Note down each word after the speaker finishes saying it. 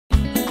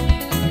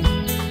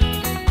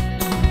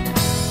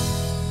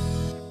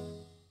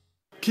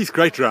Keith,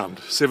 great round.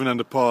 7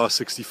 under par,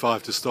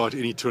 65 to start.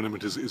 Any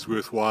tournament is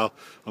worthwhile.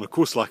 On a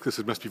course like this,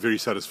 it must be very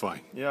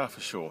satisfying. Yeah,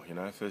 for sure. You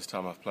know, first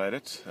time I've played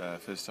it,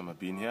 first time I've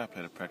been here. I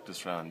played a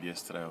practice round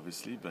yesterday,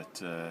 obviously,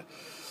 but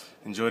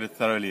enjoyed it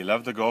thoroughly.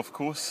 Love the golf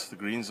course. The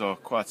greens are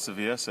quite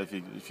severe, so if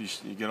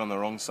you get on the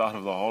wrong side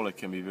of the hole, it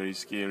can be very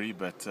scary,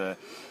 but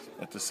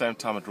at the same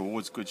time, it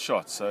rewards good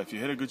shots. So if you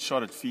hit a good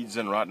shot, it feeds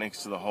in right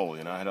next to the hole.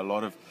 You know, I had a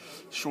lot of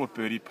short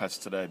birdie putts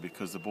today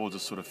because the ball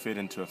just sort of fed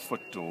into a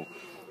foot, or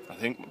I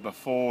think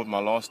before my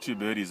last two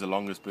birdies, the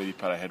longest birdie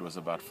putt I had was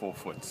about 4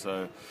 foot.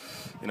 So,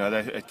 you know,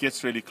 it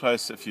gets really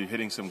close if you're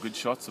hitting some good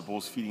shots. The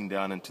ball's feeding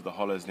down into the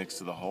hollows next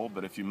to the hole.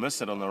 But if you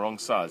miss it on the wrong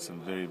side,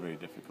 some very, very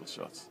difficult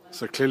shots.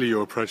 So clearly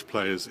your approach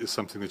play is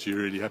something that you're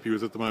really happy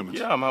with at the moment.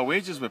 Yeah, my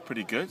wedges were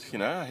pretty good. You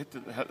know,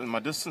 my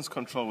distance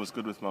control was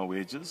good with my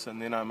wedges.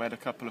 And then I made a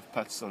couple of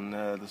putts on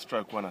the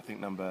stroke one, I think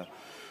number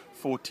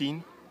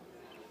 14.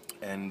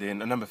 And then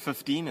number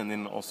 15, and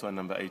then also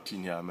number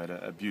 18 here, I made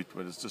a beaut,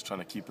 but it's just trying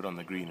to keep it on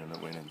the green, and it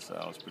went in, so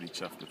I was pretty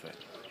chuffed with that.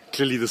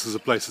 Clearly this is a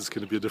place that's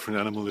going to be a different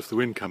animal if the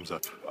wind comes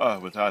up. Oh,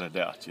 without a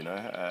doubt, you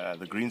know.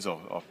 The greens are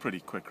pretty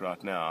quick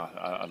right now.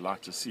 I'd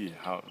like to see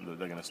how they're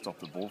going to stop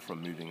the ball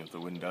from moving if the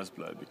wind does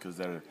blow, because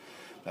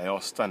they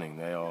are stunning.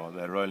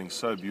 They're rolling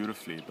so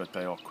beautifully, but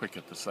they are quick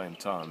at the same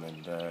time.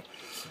 And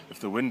if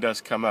the wind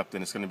does come up,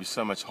 then it's going to be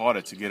so much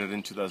harder to get it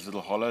into those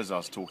little hollows I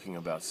was talking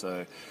about.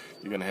 So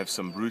you're going to have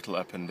some brutal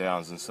up and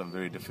downs and some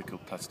very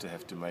difficult putts to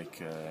have to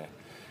make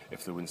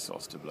if the wind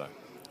starts to blow.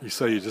 You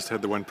say you just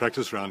had the one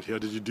practice round here.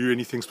 Did you do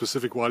anything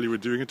specific while you were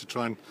doing it to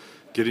try and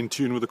get in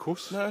tune with the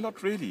course? No,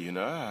 not really. You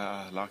know,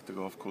 I like the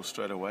golf course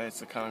straight away. It's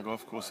the kind of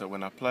golf course that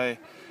when I play,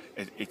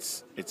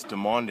 it's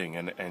demanding,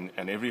 and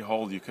every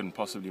hole you can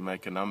possibly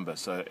make a number.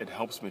 So it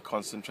helps me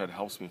concentrate, it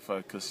helps me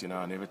focus. You know,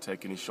 I never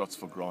take any shots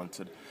for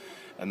granted,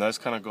 and those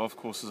kind of golf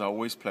courses I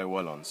always play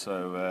well on.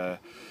 So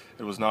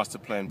it was nice to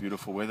play in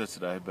beautiful weather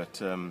today, but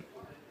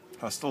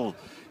I still,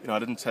 you know, I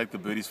didn't take the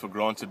birdies for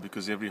granted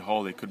because every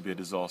hole there could be a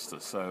disaster.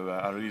 So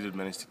I really did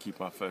manage to keep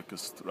my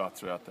focus right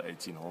throughout the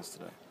 18 holes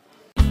today.